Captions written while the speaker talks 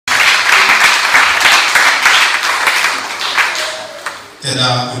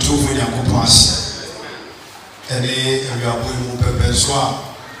Eda utufu Nyankopɔn ene awiabo mu pepe so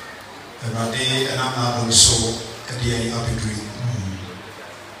a Ewurade enam na so ede ayi abedui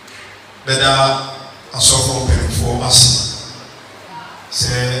beda asofo mpemfo ase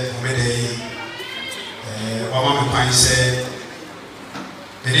se omede wama me kwan se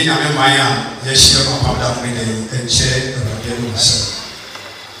ede nyame man a yehye papa da omede enche Ewurade no se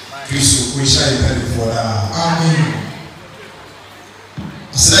Kristo ko sha mpemfo da amen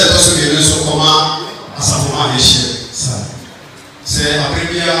se to so de so koma asafo ma yehye se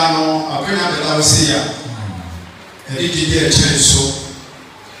aprebia no apena bela osia edi didi e chenso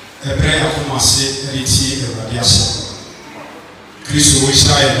ebre akomase edi ti Ewurade ase Kristo wo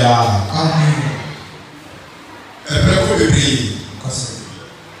sha da amen ebre ko bebri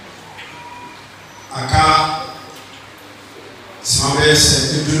aka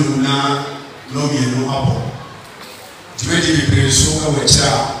samabese edunu na lomienu abo jumedi bebri so ka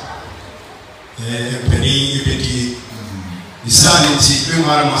wachira peni ebedi isani ti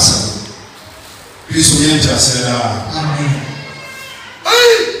emara masa Kristo yenja sera amen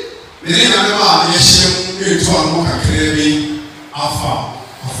meri na ma yeshem etu anu kakra bi afa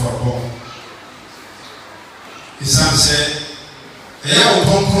aforbo isani se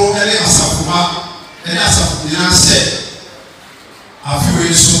okonkro ele asafuma ele asafu nyina se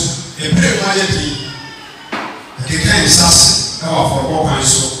afiwe so ebre ma yedi akeka isase e wa aforbo kan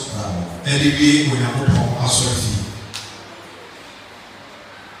so ele bi Onyankopɔn asofi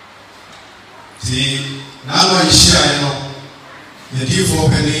ti na lo ishia no yedi fo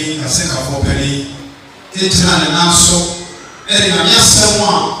peni aseka fo peni etina ne nanso ele na yasem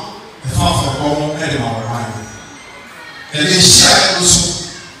a efa fo ele ma wan ele ishia no so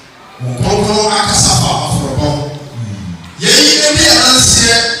wonkonkro akasafa aforobo yeyi ebi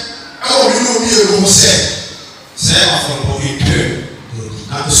ansie awo bi no bi ero se aforobo ipre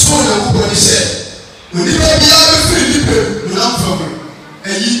na so na ko ni se oni ba bia be free lipe na mfamu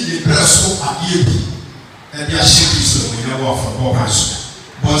eyi de presso adie bi e dia shiki so we no wa for box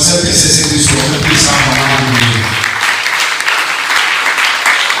bon se pese so no pisa mama ni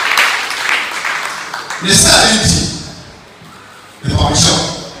ne salenti e pa cho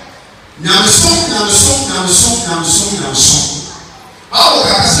nyam so awo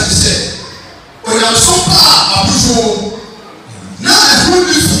ka kasa se o nyam so pa abujo na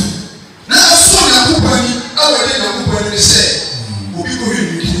ehunifu na so na kupani awede na kupani se obi ko hwe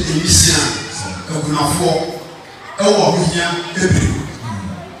ni emisia agunafo ewo ohia ebiri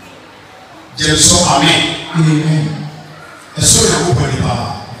jeso amen eso na kupani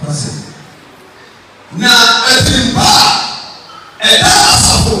ba na etimba eda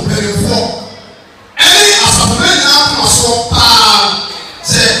asafo perifo eni asafo na maso pa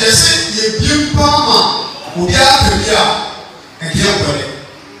se ese ye bimpa ma obi apebia eke kwere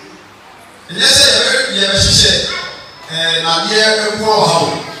nyese ye be hihye na de ekwo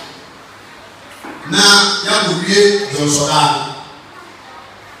hawo na ya gowie jonsoda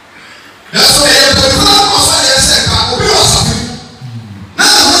na so ye be kuna kosa ye se ka obi osafi na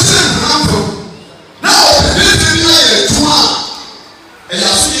ho se nrampo na o be bi ye tuma ya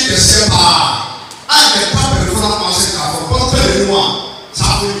so ye se pa a ke pa be kuna kosa ka fo ko pe ni wa sa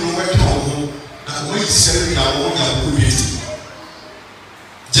ko ni wo to ho na wo yi se ri na wo ya ko bi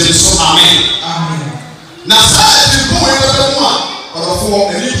Jesu amen amen na sa ti ko we be mu a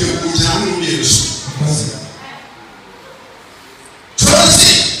orofo eni je ko jina no bi Yesu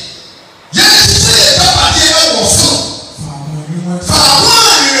Trosi yes se ta pa di e wo so fa wa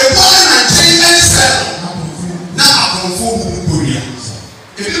ni re bo na treatment cell na akonfo bu boria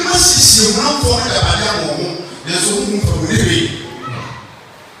e bi ma sisi mu na ko na ba dia mo ho na so mu fa bo ni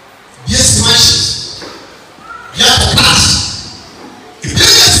yes machines ya pass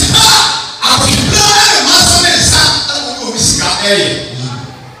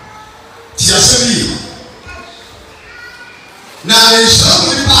Tiasemi na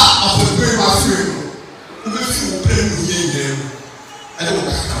eshamu ni pa afọgbẹ ma fi o be fi o pre mu yeye ade o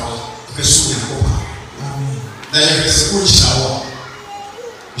kakawa be so ya ko pa amen na ye be se ko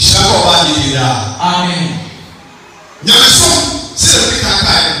shawo ba ni da amen nyame so se o ka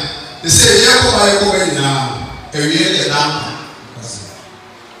kai de se ye ko ba na ewie de da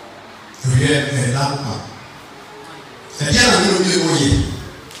ewie de da pa e dia na no bi o ye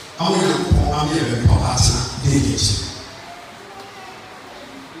awo ye ko am ye be papa ta de ye chi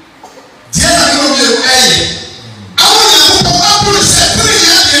dia na no bi o eye awo ye ko apuru se pri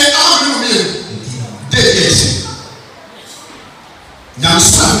ya de awo no bi de ye chi na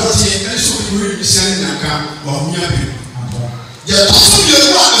so na ti e so bi we bi se na ka wa hu ya bi ye to so ye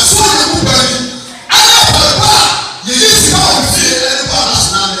wa so na ku ba ni ala pa ye ye si ka o fi e pa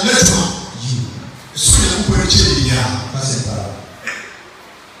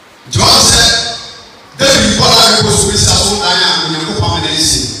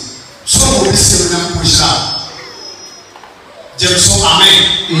Jẹ́rìsọ amen.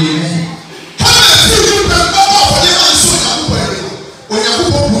 Kọ́mẹ̀ tí o yóò bẹ̀rẹ̀ bá wà fún yẹn máa ń sọ ìyàwó ẹ̀rọ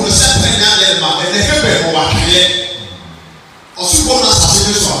òyìnbó bò ní sẹ́pẹ̀ ní alẹ́ ma ẹ̀dẹ̀ hẹ́bẹ̀ ọ̀ wà kẹ́yẹ ọ̀ṣùgbọ́n náà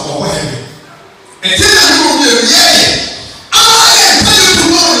sàṣẹ́bí sọ àkọ́kọ́ ẹ̀mí ẹ̀tí náà ní omi ẹ̀rọ yẹ́ yẹ ama yẹ ẹ̀tẹ́lẹ̀ tó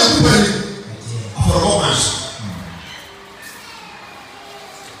wọ́n ọ̀rẹ́ púpọ̀ ẹ̀mí àfọ̀rọ̀kọ́ máa sọ.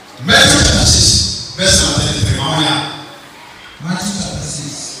 Matthew chapter 6 verse number 33 máa wọ́n yá. Matthew chapter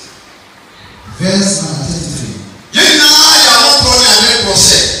 6 verse number 33. Yẹ́n náà yà wọ́n kúrò ní alẹ́ kúrò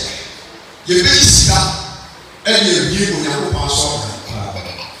sẹ́ yẹ bẹ́ẹ̀ sika ẹni ẹbí ònyàwó pa sọ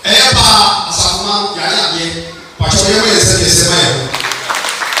ẹyẹ pa asafuma yàrá yàgbé pàṣẹ ọyẹ wọ́n yẹ sẹ́ kẹsẹ́ máa yẹ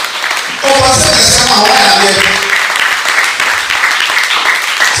ọba sẹ́ kẹsẹ́ máa wọ́n yàgbé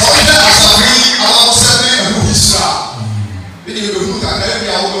sọ́kẹ́ asafi aláwọ̀sẹ́ ní ẹ̀hú ìsira bí ni ìbẹ̀rù kàkà ẹ̀mí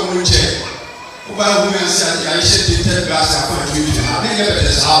àwọn ọmọ ọmọ jẹ ọba ẹ̀hú yẹn sẹ́ àyè ṣe tètè gíláàsì àpò ẹ̀jú ibi jẹ àbí ẹ̀yẹ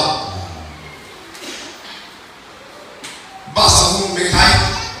bẹ̀rẹ̀ sáà bá asafu mẹkáì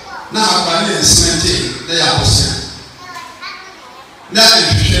náà àgbà ní ẹ̀sìmẹ́ntì lẹ́yìn àbọ̀sẹ̀ náà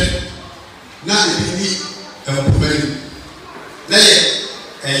ẹ̀hwehwẹ́ náà ẹ̀bi ní ẹ̀kúmẹ́ni lẹ́yìn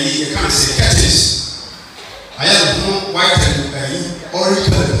ẹ̀yìn ẹ̀ka ṣe curtains ayé ẹ̀hún white and ẹ̀yìn orange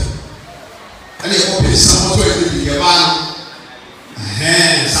colour ẹ̀na ẹ̀kọ́ pèsè sàmọ́tò ẹ̀yìn níbi yẹ̀ bá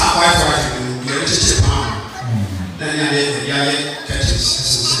sáà white ẹ̀yìn yẹ̀ ẹ̀kyẹ̀kyẹ̀ paa lẹ́yìn ayé curtains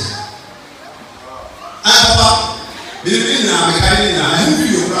ẹ̀sẹ̀sẹ̀ ayé papa bíbí nyinaa mẹka yìí nyinaa ẹ̀hún bí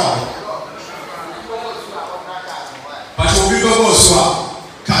yòókù rà wọ́n. Pàṣẹ obi bẹ bọ̀ so a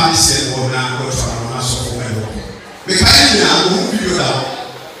káàmì sẹ wọ́n náà wọ́n tó àwọn náà sọ fún ẹ̀ lọ́wọ́. Mẹka yìí nyinaa ẹ̀hún bí yòókù rà wọ́n.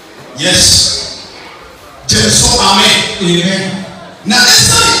 Yes. Jẹ́sọ amen. Na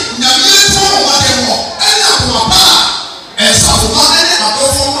ẹsẹ̀ nyàmúyẹ fún ọmọ adé wọ̀ ẹ̀yẹ àkùnmọ̀pá ẹ̀sàfùmá ẹ̀yẹ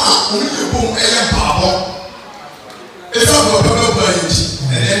àbọ̀fọ́mọ́ a òun yẹ bọ̀ ẹ̀yẹ pààbọ̀. Efi ọ̀bọ̀ bẹ́ẹ̀ bọ̀ ẹ̀yẹ ti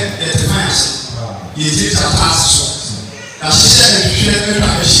ẹ̀dẹ́ ẹ̀tẹ̀ fáyàsì yẹ ti tata asọ. Yàhyehyẹ ẹ̀hwehwẹ́ ẹ̀hwẹ́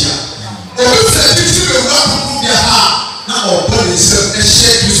àhyehyẹ. Obi fẹ́ títí bẹ̀ wúlò àkókò bí ha na ọ̀bọ ní nsẹ́m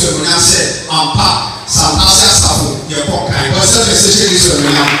ẹ̀hyẹ́ kristu ẹ̀múnyá sẹ́ ampa sàntàsí asafo yẹ kọ́ kàn wọ́n sẹ́ fẹ́ sẹ́ kristu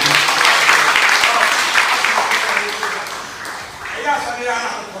ẹ̀múnyá.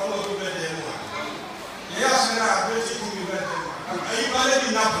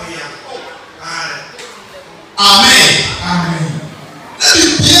 Amen. Ẹ̀bi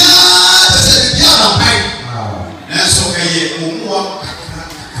bíyà tẹ̀sẹ̀ bíyà nà pàì. Nẹ́sọ̀ ẹ̀yẹ òmùwà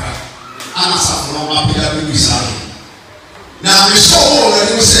kàkàrà ana safo na wọn apẹja bí wí sáré. Na ẹ̀sọ́ wọ̀ wọ̀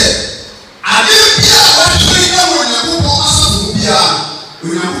ẹni sẹ́ adé bíyà wọ́n ti fẹ́ yẹ wọ̀ Onyankopɔn asafo bíyà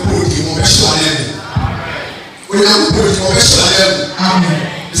Onyankopɔn òdì wọ́n bẹ́ sọ alẹ́ mu. Onyankopɔn òdì wọ́n bẹ́ sọ alẹ́ mu.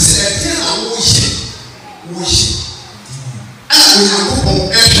 Sẹ ẹ̀dín náà wọ́n yẹ ẹ̀na Onyankopɔn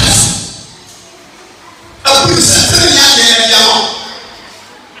ẹ̀hwẹ́ so. Ẹ̀kú sẹ́tẹ̀rì ní adé ẹ̀dí àwọn.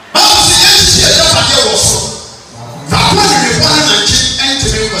 Báwo sì yẹn ti ṣe ẹ̀dá pàdé wọ̀ so. Bàbá mi ní wọn náà kí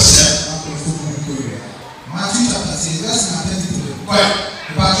ẹ̀ntìmí wọ̀ sẹ́. Matthew chapter 6 verse 33.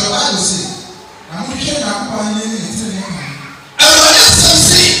 Ìbàjọ́ báyìí sè àwọn ìṣe ìdàkúpọ̀ ayé ní ètí ní ẹ̀ka. Ẹ̀rọ ní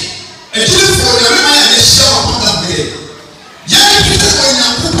sẹ́sì ẹ̀dín fún ọ̀nà mímọ́ yẹn ní ṣẹ́ wọn kọ́ dàbíyẹ. Yẹ́n ní fi tẹ́kọ̀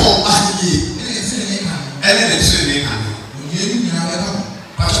Onyankopɔn ahìyẹ. Ẹ̀na ètí ní ẹ̀ka. Ẹ̀na ètí ní ẹ̀ka. Òye ní nyina bẹ́ẹ̀ bá.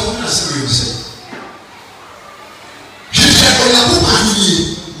 Pàṣẹ wọn náà sẹ́wọ̀n yóò sẹ́. Hwehwẹ́ Onyankopɔn ahìyẹ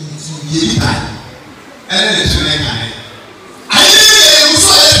yẹ nípa ẹ̀na ètí ní ẹ̀ka. Ayé ní yẹ ewúsọ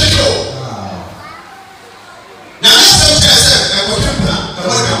ayé hwehwẹ́ o. Na ẹsẹ̀ ń kyerẹ sẹ ẹ̀kọ́ twẹ́pẹ́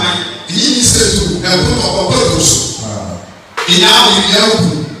ẹ̀wọ́ kàmá yìí ní sẹ́ẹ̀tù ẹ̀kọ́ ọ̀kọ́ tó so. Ìyá àwọn ìyá òkú.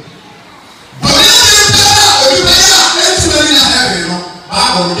 Bọ̀dé ní bẹ́ẹ̀ òbí bẹ́ẹ̀ yà ẹ̀tú ẹ̀mí náà ẹ̀rẹ̀ nọ.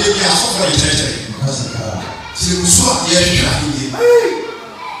 Báàbọ̀ òde bí asọ́fọ̀ ìkyerẹ́kyerẹ́. Ti ewúsọ ayé hwehwẹ́ ahìyẹ.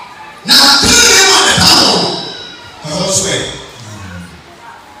 Na tẹ́lẹ̀ ní wọn ẹ̀dá wọn ẹ̀họ́ so ẹ̀.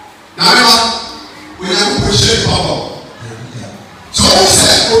 Na mẹ́wàá Onyankopɔn ṣe é pàpọ̀. Sọ wọ́n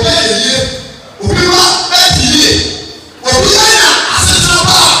sẹ́ òbí ẹ̀yẹ yie òbí wa ẹ̀dì yie òbí ẹ̀yà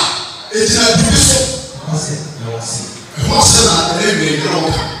àṣetìlọ́pà ètìlẹ̀ dùbí so. Ẹ̀họ́ sẹ́ na ẹ̀rẹ́ ìwé ìdúró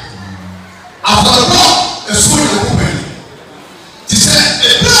wọn kà. Àbọ̀dọ̀ ẹ̀sùn Onyankopɔn pẹ̀lú. Ti sẹ́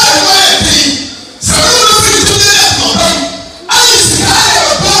ẹ̀bíra ẹ̀wọ́ yẹ di sẹ́wọ́n ló fi ìtúndé ẹ̀kọ́ bẹ́ẹ̀ ayé sìkà ayé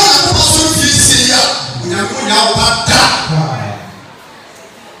ọ̀dọ́ Onyankopɔn sọ fi ṣe yá Onyankopɔn yà wọ́n bá dà.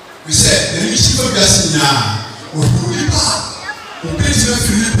 Bisẹ́ ẹ̀mí sí fẹ́ bí a sì nyà òdòdó nípa òbí ti fẹ́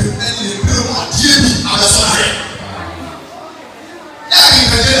fi nípe ẹni ìpè wọn àdíyẹ bí abẹ́sọ̀ ayẹ. Yà kí n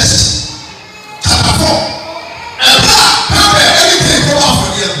kẹ́kẹ́ ẹ̀ sẹ́sẹ́ chapter 4 ẹ̀bá pẹ́pẹ́ ẹni tẹ̀ ẹ̀kọ́ wà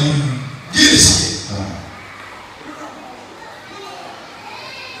fún yẹ yé ní sí.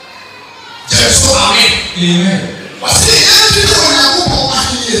 Jẹ́sọ àmì. Wọ́n sì ẹni tí kò ní àkókò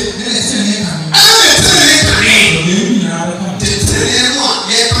ahìyẹ. Ẹ̀na ètí ní ẹ̀ka. Ẹni tí ní ẹ̀ka ní. Òye ní nyina bẹ́ẹ̀ bá. Tètè ní ẹnu à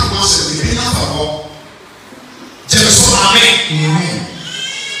yẹ ká máa sẹ̀ bìbí náà fà bọ́. Jẹ́sọ àmì.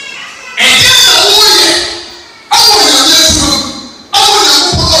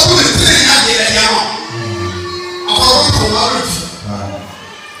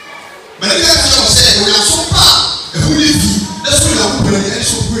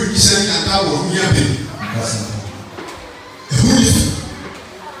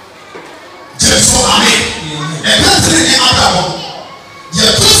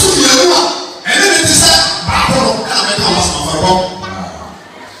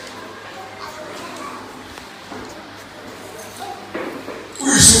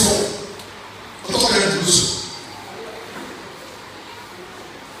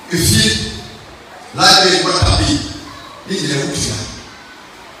 efie library gbọ́dọ̀ bí ní ìdílé wúdìá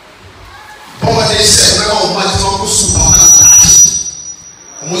bọ́wọ́ de ṣe ẹgbẹ́ wọn ọmọ àti wọn kó sùn pàmò náà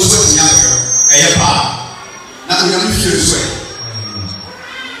ọmọ sọ ètò yà bẹ̀rẹ̀ ẹ̀yẹ paa na ọ̀nà mi fi èso ẹ̀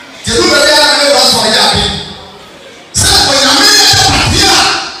tẹ̀lú bẹ̀rẹ̀ yà lẹ́yìn wọ́n sọ ọ̀yà bí sẹ́ ọ̀yà mi yẹ ẹ̀ pàdé à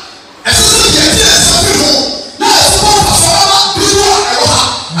ẹ̀sọ́ sọ yẹ ti ẹ̀ sọ fi hù náà ẹ̀sọ́ bọ́ pàṣọ ọba bí wọ́n ẹ̀rọ ha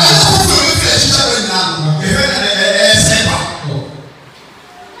ẹ̀yẹ kó fún mi fi ẹ̀ṣiṣẹ́ bẹ́ẹ̀ nyina ẹ̀fẹ́ ẹ̀ẹ́sẹ̀ pa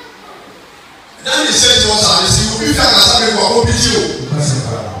ẹ̀dá ní ìṣe tí wọ́n sọ àmì sí omi fi àgbàsá mi wọ̀ ọ́ bí jí o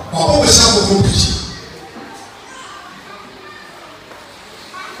ọ̀pọ̀ bẹ̀ sá gbogbo bí jí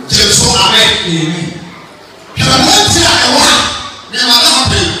jésù amẹ́ kẹlẹ́mẹ́ntì a ẹ̀wọ́ a ní ẹ̀ma náà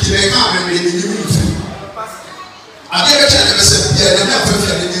bẹ̀ tìrẹ̀ ká àmẹ́mẹ́ ní ẹ̀yẹ́ wúlò fún adé bẹ́ẹ̀ kyerẹ́ ẹ̀mẹ́sẹ̀ bí ẹ̀ ẹ̀mẹ́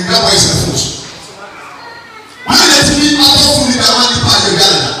afẹ́fẹ́ ní ẹ̀mẹ́ àwọn ẹ̀sẹ̀ fún oṣù wọ́n yẹ lẹ́tí ní atọ́ fún mi bẹ́ẹ̀ wọ́n nípa ayé bí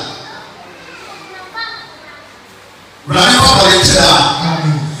alẹ́ wúlò ní wọ́n bọ̀ yẹn kyerẹ́ a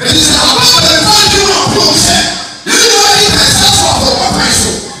èyí sẹ́ àwọn ọ̀bẹ fún ẹ̀dí wọn kúrò sẹ́ nínú ìwé yìí kà ẹ̀sẹ̀ fún ọ̀pọ̀ ọ̀pọ̀ ẹ̀ so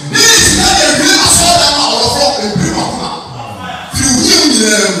nínú ìsìnká yẹ ìwé asọ́ọ̀dà máa ọ̀rọ̀fọ́ èbúrú wọn kúmà fi wúyẹ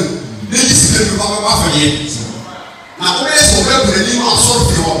nyinaa mu n'eyi sika bi ba ba fa yẹ na wọ́n yẹ sọ ọ̀bẹ bẹ̀rẹ̀ ní wọn asọ́ọ̀rọ̀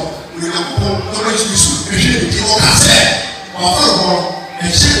fi hɔ wọ́n yẹ kó ọ̀bẹ yìí so ehwɛ ní ọ̀ kásẹ̀ ọ̀fọ̀ ọ̀bọ̀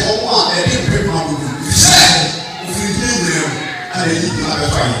ẹ̀kyẹ́ ọ̀pọ̀ a ẹ̀dí pẹ̀lú máa wọ̀ lórí fisẹ́ òfin yẹ nyinaa mu ẹ̀rọ yìí bí wọ́n abẹ́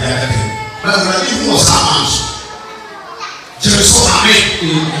fa yẹ yẹ kẹ́ bẹ́ẹ̀ ni wọ́n sá máa nso jésù amẹ́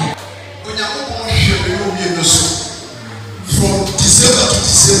onyankopɔn hwɛ ɛyɛ omi ɛno so from December to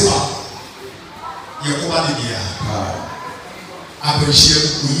December yɛ kɔba ne bia abɛhyia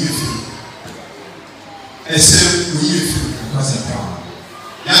oyi efiri ɛsɛ oyi efiri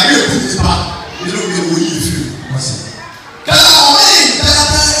yàrá eku nipa yɛrɛ omi oyi efiri kala ɔmɛ yi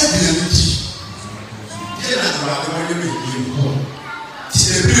dada ebien no ti yɛ na dora ɛwɔ yɛ no ebien ti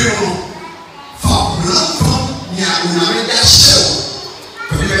ebien no fa ɔnafɔ ní àwòrán ẹ̀dá ṣẹ́ o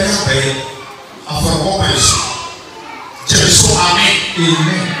pẹ̀lú ẹ̀dá bẹ́ẹ̀ afọ̀rọ̀wọ́ bẹ́ẹ̀ so jésù amẹ́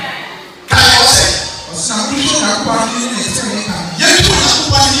káyọ̀ ọ̀sẹ̀. ọ̀sán àkúrò náà kó ara ní ẹ̀sẹ̀ ní kàn. yẹn tó náà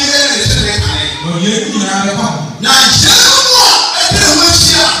kó ara ní ẹ̀sẹ̀ ní kàn yẹn. òye nyinaa bẹ bá. na yẹn mú a ẹgbẹ́ ìwé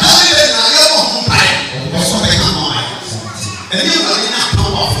ṣí a dáhùn ilẹ̀ náà yẹ wọ̀ fún báyìí ọ̀sọ̀ bẹ́ẹ̀ ká mọ̀ ẹ̀. ẹni ìwádìí náà kàn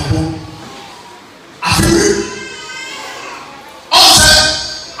wà fún bó àfiwé ọ̀sẹ̀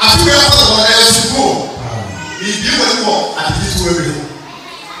àfiwé ọ̀pọ̀lọpọ̀ ẹ̀ ṣubú ìdí wọlé wọ àdìdí tó wẹwẹ o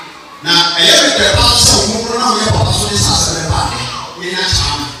na ẹyẹ mi tẹ bá sọ ọmọkùnrin náà yẹ bàbá sọ ní sàṣẹ bẹ bá yẹ ní àṣà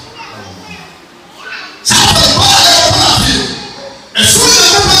mi sàṣẹ bá yẹ wọ bá bí ẹsùn yẹ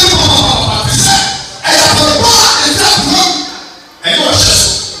kó bá yẹ wọ bá bí sẹ ẹyẹ àbọ̀rọ̀ bá ẹdí àbúrò ẹyẹ wọ ṣẹ so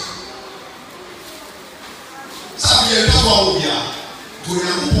sábì yẹ ká wà wọ bíà tó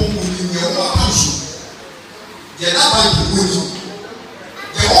yẹ kó pọ̀ mọ́ ní yẹ wọ àkànṣe yẹ dábàá ìdìbò ní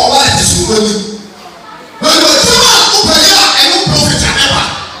yẹ wọ wá ẹ̀dì sùn lónìí. Wọ́n yóò tí wọ́n á kó yá ẹnu prọfẹ̀tì àmẹ́wà.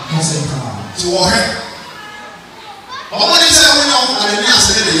 Ti wọ̀ hẹ́. Ọmọ ní sẹ́yìn wọ́n yà wọ́n àlẹ́ ní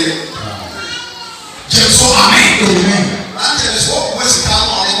àṣẹ ní yẹ. Jésù amẹ́. Láti ẹ̀ sọ wọ́n sì ká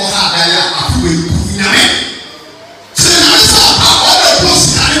wọn ọ̀rọ̀ wọn àdáyà àfúwé ikú nyàmẹ́. Ṣé náà ní sọ àpá ọ̀dọ̀ tó sì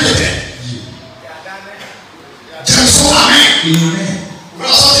ká ní bẹ̀tẹ̀? Jésù amẹ́.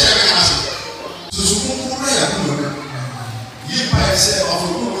 Wọ́n sọ ti ẹ̀mẹ́ kàá sí. Soso kúnkún náà yà kúrò rẹ̀. Yí pa ẹsẹ̀ ọ̀fọ̀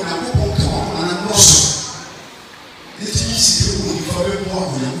kúrò náà kókó kẹwàá kúrò náà lọ́sọ̀. Eti yi si ewu nipa bɛ bɔ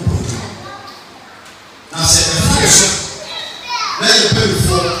ɔyɛ kúrò tó na sɛ ɛfɛ yɛ so na yɛ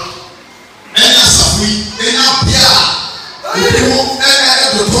pɛlifo ɛna asafo yi ɛna bia obi mo ɛna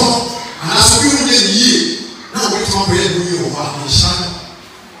ɛdɔdɔ anaasɛ obi mo yɛ yie na obi tó ɔbɛ yɛ no yie wɔ hɔ a nhyia no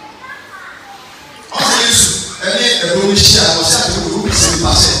ɔsɛ yɛ su ɛne ɛdɔ no hyia ɔsɛ ati o obi si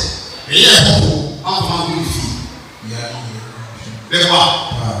nipa sɛ ɛyɛ ɛhɔho afɔ aho ne fi bɛba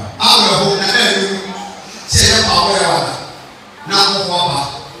awɔ ɛhɔ na ɛnu sɛ yɛ pa awɔ yɛ wa na akɔkɔ aba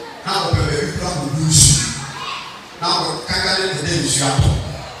na akɔpɛ baabi kura ko du nsu na akɔ kaka ne dɛdɛ nsu atɔ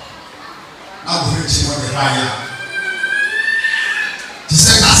na akɔ ne kyerɛ ɔde ba yɛ ti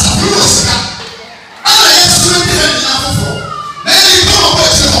sɛ kasa bi wɔ sika ɛna yɛ suro bi yɛ nyina foforɔ na yɛ nipa wɔ bɔ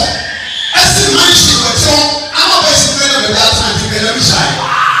akyire hɔ ɛsi maa nhyɛ wɔ akyire hɔ ama bɔ esi bi na baabi atena nti bɛyɛ bi hyɛ ayɛ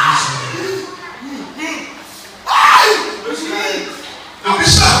abi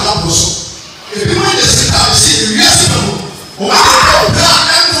hyɛ akɔkɔ so ebi mo yɛ sika si ewia sika mo o ma yɛ kɔ ɔbɛn a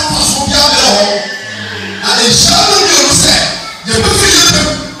ɛnfa fa so bi abɛn hɔ na ehyia no bi o sɛ yɛ bɛ fi yɛ bɛm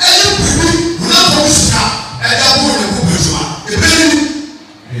ɛyɛ bibi wuna bɔ sika ɛda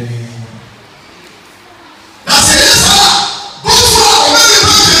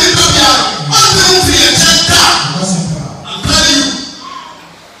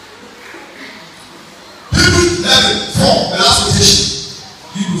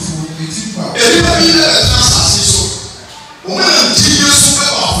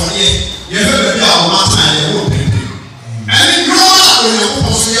You have be our master and your own people. And you know when you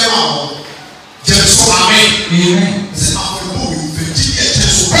put on your mouth. Just so amen. This is how the book you can teach it to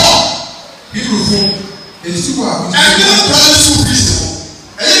support. People who is too hard. And you don't tell us to be so.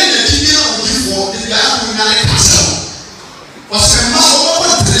 And then the teacher will give for the guy who knows himself. Was a man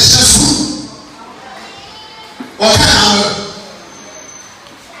over the school. What can I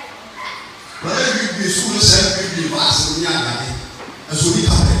whether you be school self, you be master in Yanga, as we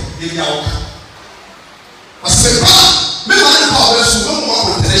come in Yauka. Was a man, me man powers who don't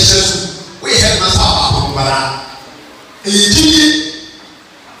want with the we have not our Papa. And you did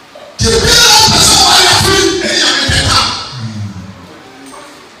the bill of somebody free and you can come.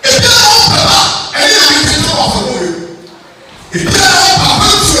 A bill of Papa and you can come off the road. A bill of Papa,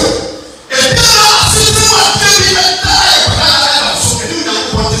 a bill of system of baby and die. So you don't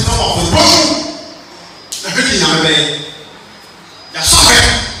want to come off the road. The baby young man. You're sorry.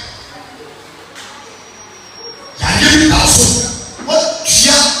 You're giving us what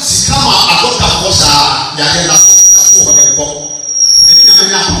you come out of was Yagana for the ball. And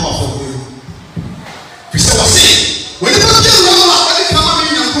then I'm not for you. Because I was saying, when you don't get around, when you come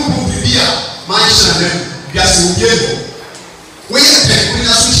in your group of beer, my son, yes, you get we have been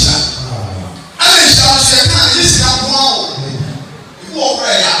with us. I shall say, this is a wall. You walk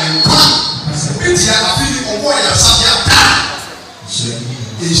right and come. It's a feeling of what you're saying.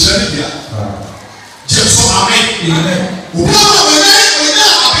 In Serbia, just so amen.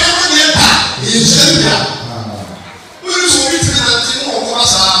 In Serbia, we will be presenting more of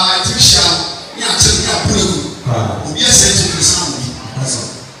us. Artificial, we are taking a blue. We are setting the sound.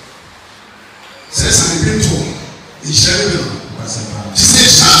 Says I'm going to in Serbia. She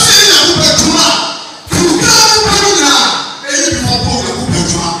says, something in a Kupatuma. You can't put it out. Any people put a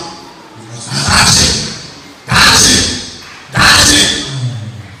Kupatuma. That's it. That's it. That's it.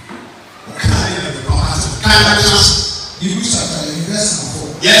 Kind of chance. You do something.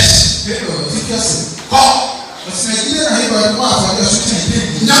 Yes. Call. What's my dear? I have a wife. I just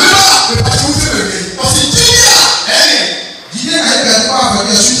can't. Never. But I don't feel it. What's it? Hey. Did I have a wife?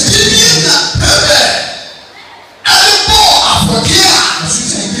 I just can't. And more after here. I should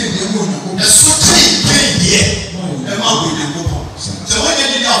say, the suitcase came here. And my good people. So when you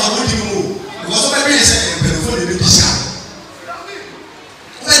did have a good move, it was already said, before the baby shower.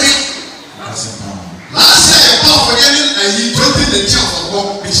 Last year, I bought for them and he told me the job of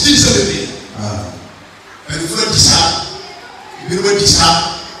work, which still celebrate. And if you decide, you will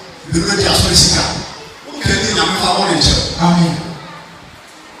decide, you will just decide. Okay, I'm going to amen.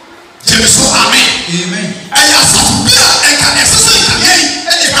 James, amen. Amen. And you have to be a can exercise again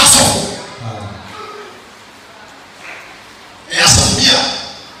and you have to. And you have to be a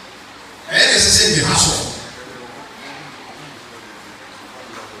exercise in the house.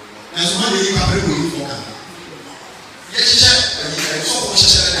 And so when you have to do it, yes, and so much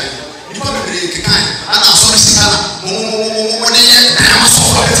as I can. You probably can. And I'm sorry, Sicana. When I'm so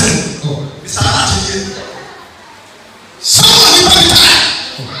sorry. It's not here. Somebody put it down.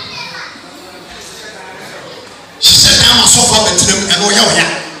 She said, I'm so far to them and oh,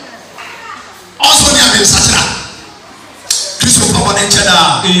 yeah. Also, they have been such a Christopher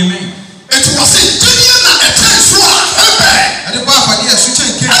Bonachada. Amen. It was a genius and a transfer. And the bar for the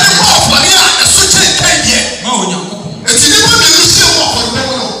switching came. And the bar for the switching came here. Oh, yeah. It's never been the same one for the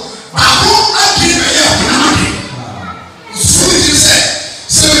people. I won't give a year. So you said,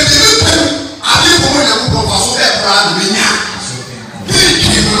 so the people are the woman that will go so that brand me now. They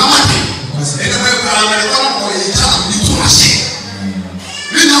came on a money. And the way I'm going to go for a time, you to machine.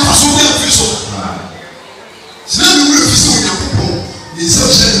 We know for so many officials. So now we will be so young people. The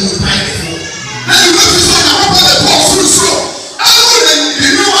social will buy the phone. Now you will be so young people that walk through the floor. I don't know the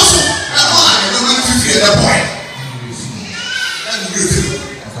new muscle. I don't know if you feel that point.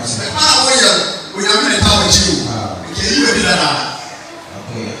 We are going to tell you. Can you do that?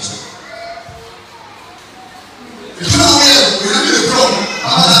 If you know where we are going to go,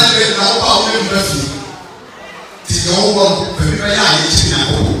 I'm not going to know how we will be. It's the whole world. Very young.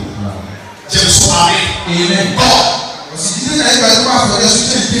 Just so amen. God. She didn't have a bar for the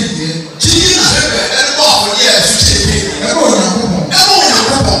switching. She didn't have a bar for the switching. Everyone.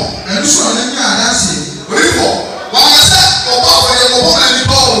 And this one, let me ask you. Why I said, for the woman and the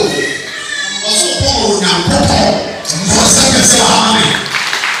ball. Also, for the second ceremony.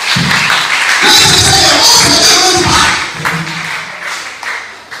 Let's say,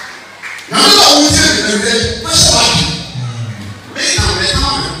 now, I will tell you the day. What's like? Make them make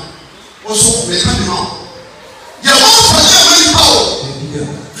them. Also, make them know. You want for them when you go.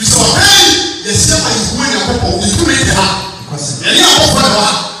 You saw, hey, the same as when you go, you do it. And you are over.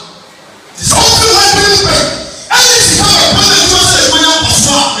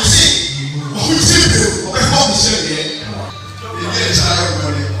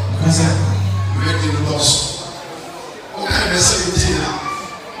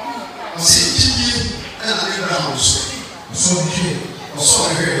 Ọ̀sọ́ mi hwẹ́. Ọ̀sọ́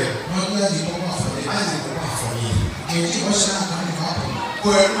mi hwẹ́. Wọ́n bí ayé kọ́kọ́ àfọ̀yé. Ayé kọ́kọ́ àfọ̀yé. Èyí wọ́n ṣe náà kàn ní bá pọ̀. Kó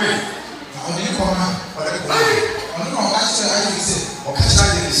ẹnu ẹ̀. Ọ̀dẹ̀ ní kọ́má. Ọ̀dẹ̀ kọ́ ẹ̀. Ọ̀dẹ̀ náà ọ̀ká ṣe ayé kìí sẹ̀. Ọ̀ká ṣe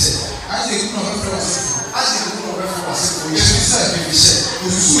ayé kìí sẹ̀. Ayé kìí náà fẹ́ wá sí. Ayé kìí náà fẹ́ wá sí. Yéṣu sẹ̀. Bíbí sẹ̀.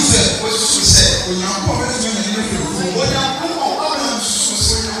 Òṣùṣù sẹ̀. Òṣùṣù sẹ̀. Òyìnbó bẹ́ẹ̀ tí wọ́n yẹn ní fèrè fún. Òyìnbó ọ̀bá òṣùṣù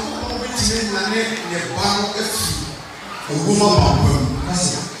sẹ̀. Òyìnbó bẹ́ẹ̀ tí wọ́n yẹn ní ẹ̀bá ẹ̀fì. Ògbómọ̀ bàbá mu.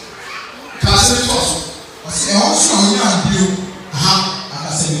 Kàṣẹ́ tó sọ. Ọ̀sẹ̀ ọ̀ sùn àwọn yóò àdìo.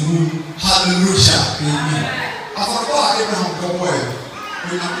 Àkàṣẹ́ ìlú. Hallelujah. Amen. Afọ̀rọ̀bọ̀ a Abraham kọ́kọ́ ẹ̀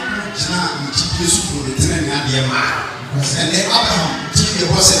Onyankopɔn gyina nti Yesu kuro ne tene ne adeɛ maa. Ɛnɛ Abraham ti yɛ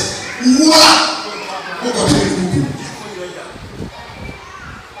hɔ sɛ wua wokɔtɔ ne kuku.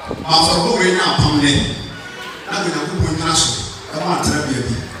 Afọ̀rọ̀bọ̀ wei na apam dɛ na Onyankopɔn nyina so ɛma atena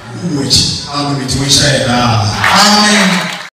baabi wuwu akyi. Amen. Ti wo nhyɛ yɛ daa. Amen.